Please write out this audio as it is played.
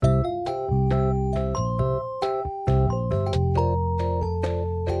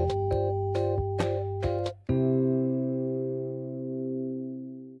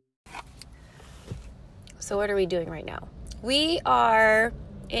So what are we doing right now? We are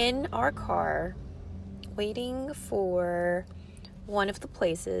in our car waiting for one of the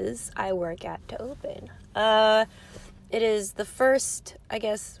places I work at to open. It is the first,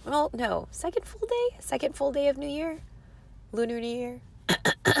 second full day of New Year, Lunar New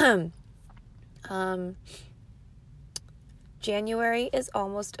Year. January is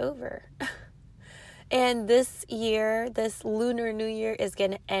almost over. And this year, this Lunar New Year is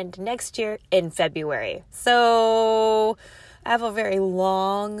going to end next year in February. So I have a very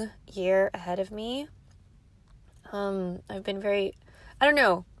long year ahead of me. I've been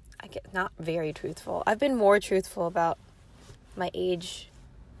not very truthful. I've been more truthful about my age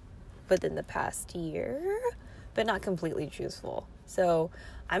within the past year, but not completely truthful. So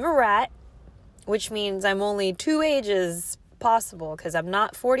I'm a rat, which means I'm only 2 ages possible because I'm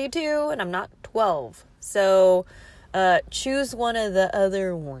not 42 and I'm not 12. So choose one of the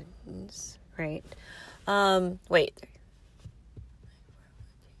other ones, right?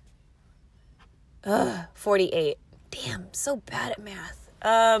 48. Damn, so bad at math.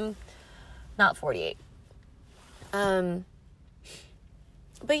 Not 48. But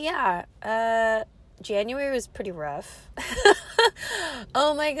yeah, January was pretty rough.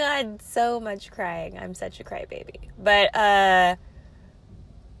 Oh my God, so much crying. I'm such a crybaby. But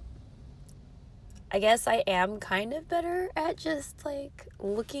I guess I am kind of better at just like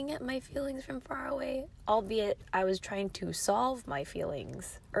looking at my feelings from far away, albeit I was trying to solve my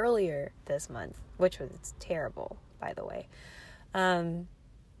feelings earlier this month, which was terrible, by the way. But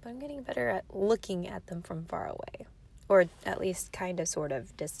I'm getting better at looking at them from far away, or at least kind of sort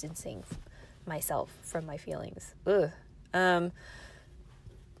of distancing myself from my feelings. And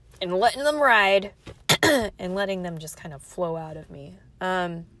letting them ride and letting them just kind of flow out of me.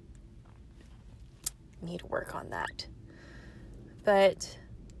 Need to work on that. But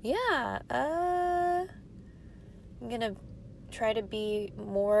yeah, I'm gonna try to be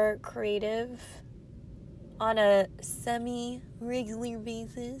more creative on a semi-regular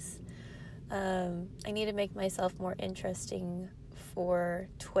basis. I need to make myself more interesting for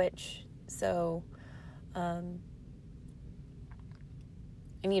Twitch. So I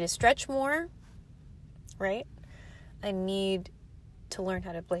need to stretch more, right? I need to learn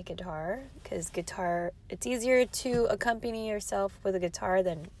how to play guitar, because guitar, it's easier to accompany yourself with a guitar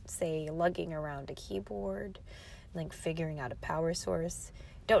than, say, lugging around a keyboard, and like figuring out a power source.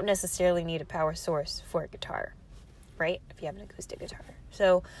 Don't necessarily need a power source for a guitar, right? If you have an acoustic guitar.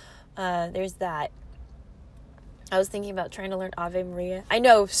 So there's that. I was thinking about trying to learn Ave Maria. I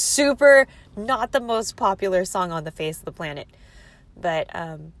know, super not the most popular song on the face of the planet, but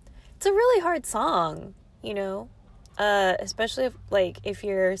it's a really hard song, you know? Especially if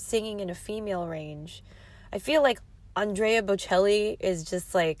you're singing in a female range. I feel like Andrea Bocelli is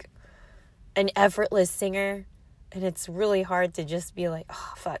just like an effortless singer, and it's really hard to just be like,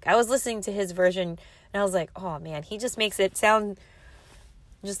 oh fuck. I was listening to his version and I was like, oh man, he just makes it sound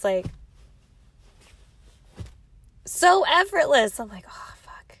just like so effortless. I'm like, oh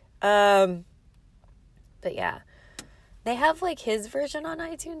fuck. But yeah, they have like his version on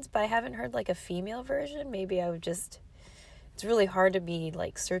iTunes, but I haven't heard like a female version. Maybe I would just, it's really hard to be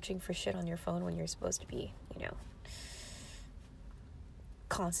like searching for shit on your phone when you're supposed to be, you know,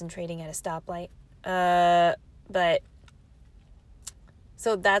 concentrating at a stoplight. But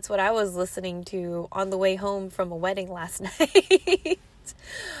so that's what I was listening to on the way home from a wedding last night.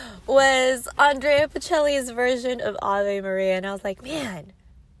 Was Andrea Bocelli's version of Ave Maria, and I was like, man,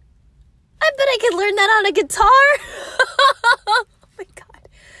 I bet I could learn that on a guitar. Oh my God.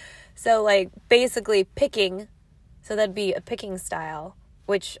 So like basically picking, so that'd be a picking style,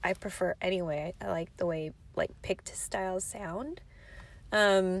 which I prefer anyway. I like the way like picked styles sound.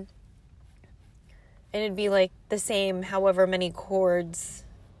 And it'd be like the same however many chords.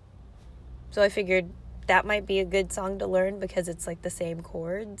 So I figured that might be a good song to learn because it's like the same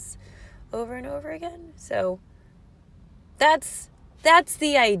chords over and over again. So that's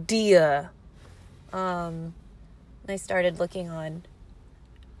the idea. I started looking on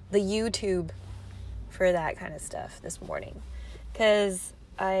the YouTube for that kind of stuff this morning, because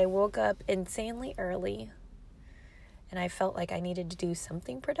I woke up insanely early and I felt like I needed to do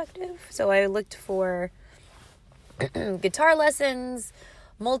something productive. So I looked for guitar lessons,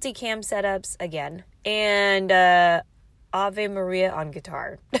 multicam setups again, and Ave Maria on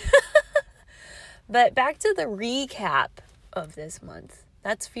guitar. But back to the recap of this month.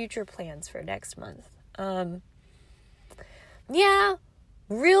 That's future plans for next month. Yeah,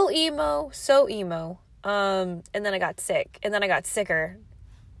 real emo, so emo. And then I got sick, and then I got sicker.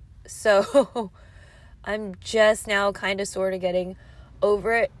 So I'm just now kind of sort of getting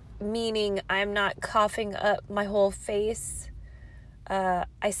over it. meaning I'm not coughing up my whole face.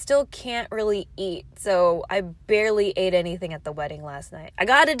 I still can't really eat, so I barely ate anything at the wedding last night. I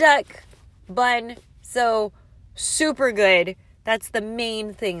got a duck bun, so super good. That's the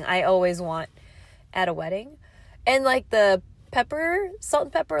main thing I always want at a wedding. And like the salt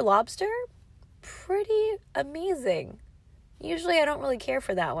and pepper lobster, pretty amazing. Usually I don't really care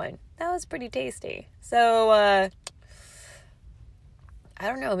for that one. That was pretty tasty. So, I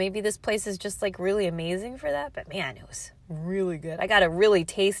don't know, maybe this place is just like really amazing for that, but man, it was really good. I got a really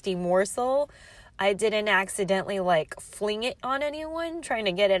tasty morsel. I didn't accidentally like fling it on anyone trying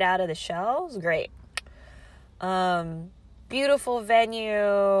to get it out of the shell. It was great. Beautiful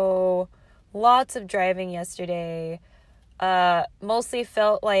venue. Lots of driving yesterday. Mostly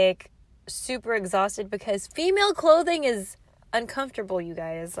felt like super exhausted because female clothing is uncomfortable, you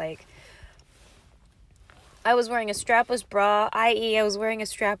guys. Like, I was wearing a strapless bra, i.e. I was wearing a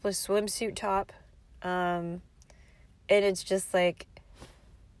strapless swimsuit top. And it's just like,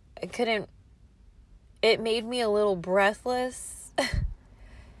 it made me a little breathless.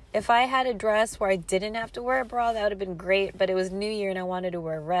 If I had a dress where I didn't have to wear a bra, that would have been great, but it was New Year and I wanted to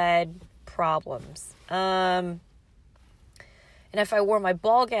wear red. Problems. And if I wore my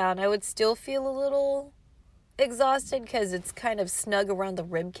ball gown, I would still feel a little exhausted because it's kind of snug around the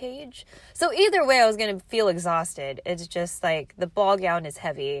rib cage. So either way, I was going to feel exhausted. It's just like the ball gown is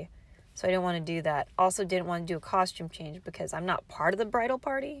heavy, so I didn't want to do that. Also didn't want to do a costume change because I'm not part of the bridal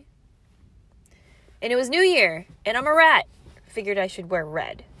party. And it was New Year, and I'm a rat. Figured I should wear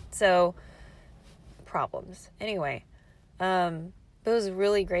red. So, problems. Anyway, it was a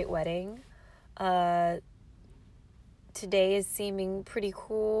really great wedding. Today is seeming pretty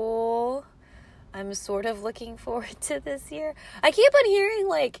cool. I'm sort of looking forward to this year. I keep on hearing,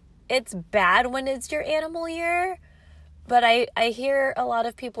 like, it's bad when it's your animal year. But I hear a lot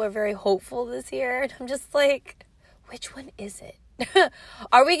of people are very hopeful this year. And I'm just like, which one is it?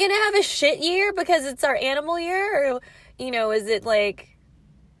 Are we going to have a shit year because it's our animal year? Or, is it, like,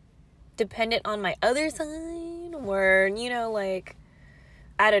 dependent on my other sign? Or, like,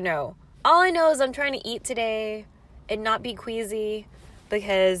 I don't know. All I know is I'm trying to eat today and not be queasy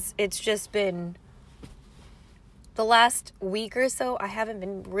because it's just been the last week or so, I haven't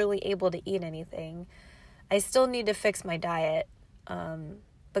been really able to eat anything. I still need to fix my diet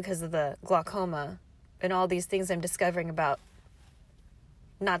because of the glaucoma and all these things I'm discovering about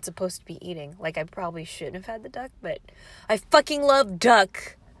not supposed to be eating. Like, I probably shouldn't have had the duck, but I fucking love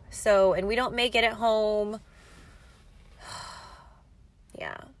duck. So, and we don't make it at home.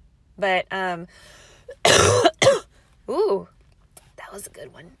 Yeah. But, ooh, that was a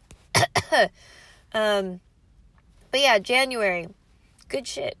good one. But yeah, January, good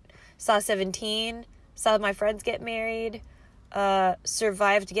shit. Saw 17, saw my friends get married,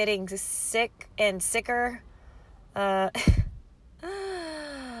 survived getting sick and sicker,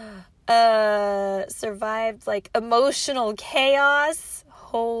 survived like emotional chaos.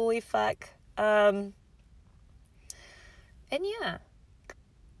 Holy fuck. And yeah,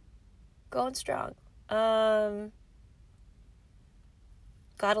 going strong. Got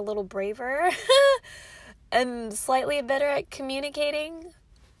a little braver. I'm slightly better at communicating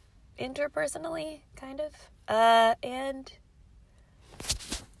interpersonally, kind of. And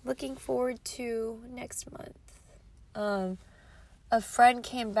looking forward to next month. A friend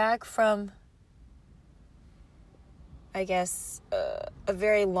came back from, I guess, a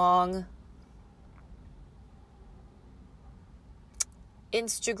very long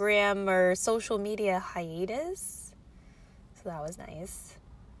Instagram or social media hiatus. So that was nice.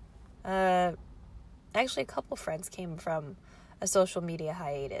 Actually, a couple friends came from a social media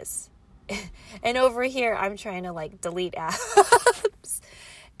hiatus. And over here, I'm trying to, like, delete apps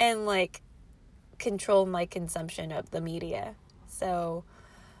and, like, control my consumption of the media. So,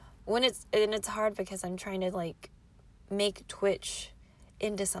 it's hard because I'm trying to, like, make Twitch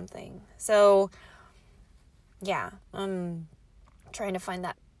into something. So, yeah, I'm trying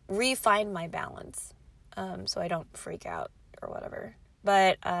to refine my balance, so I don't freak out or whatever.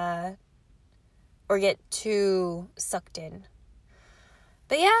 But, or get too sucked in.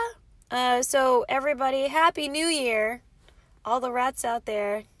 But yeah, so everybody, Happy New Year. All the rats out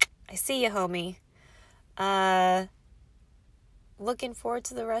there, I see you, homie. Looking forward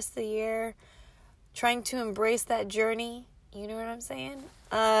to the rest of the year. Trying to embrace that journey. You know what I'm saying?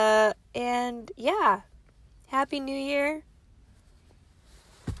 And yeah, Happy New Year.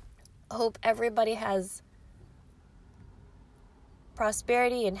 Hope everybody has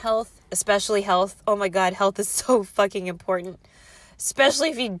prosperity and health, especially health. Oh my God, health is so fucking important. Especially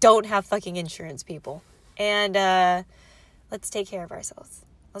if you don't have fucking insurance, people. And let's take care of ourselves.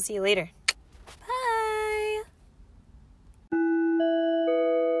 I'll see you later. Bye.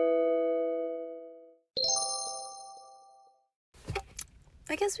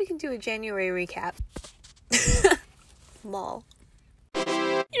 I guess we can do a January recap. Lol.